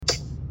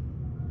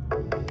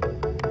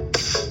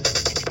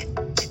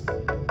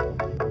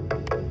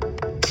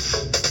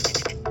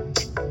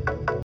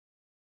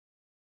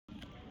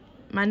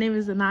My name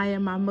is Anaya.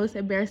 My most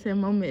embarrassing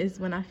moment is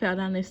when I fell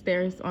down the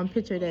stairs on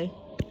picture day.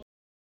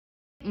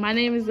 My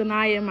name is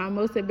Anaya. My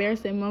most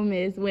embarrassing moment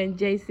is when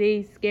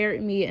JC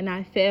scared me and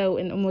I fell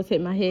and almost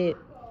hit my head.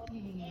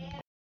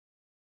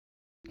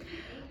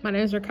 My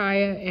name is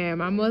Rakaya, and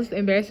my most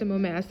embarrassing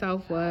moment at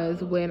South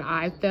was when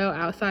I fell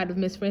outside of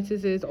Miss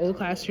Francis's old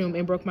classroom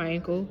and broke my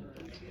ankle.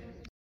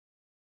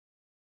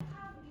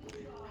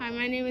 Hi,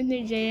 my name is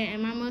Nijaya,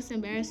 and my most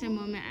embarrassing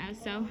moment at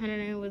South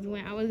 109 was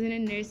when I was in a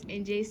nurse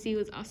and JC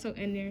was also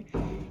in there.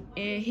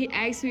 And he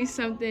asked me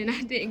something and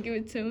I didn't give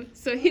it to him.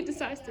 So he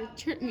decides to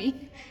trip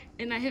me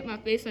and I hit my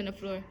face on the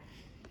floor.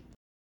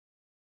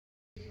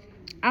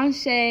 I'm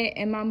Shay,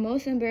 and my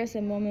most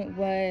embarrassing moment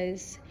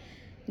was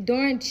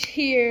during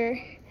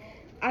cheer.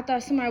 I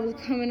thought somebody was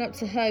coming up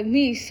to hug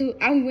me, so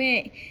I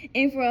went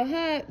in for a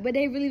hug, but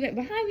they really went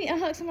behind me and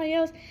hugged somebody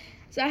else.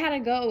 So I had to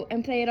go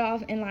and play it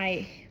off and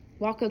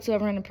walk up to a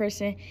random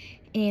person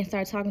and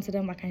start talking to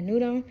them like I knew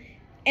them.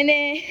 And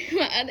then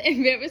my other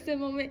embarrassing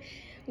moment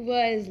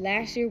was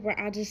last year where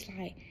I just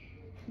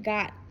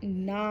got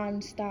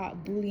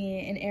non-stop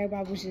bullying and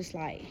everybody was just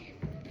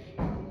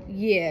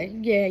yeah,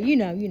 you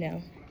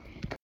know.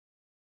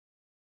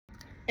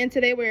 And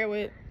today we're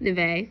with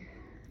Neve,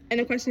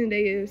 and the question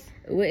today is,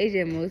 what is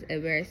your most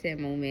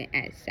embarrassing moment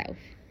at South?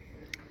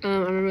 I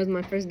remember it was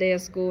my first day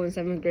of school in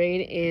 7th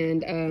grade,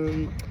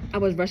 and I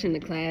was rushing to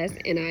class,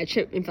 and I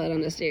tripped and fell down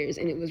the stairs,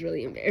 and it was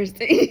really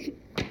embarrassing.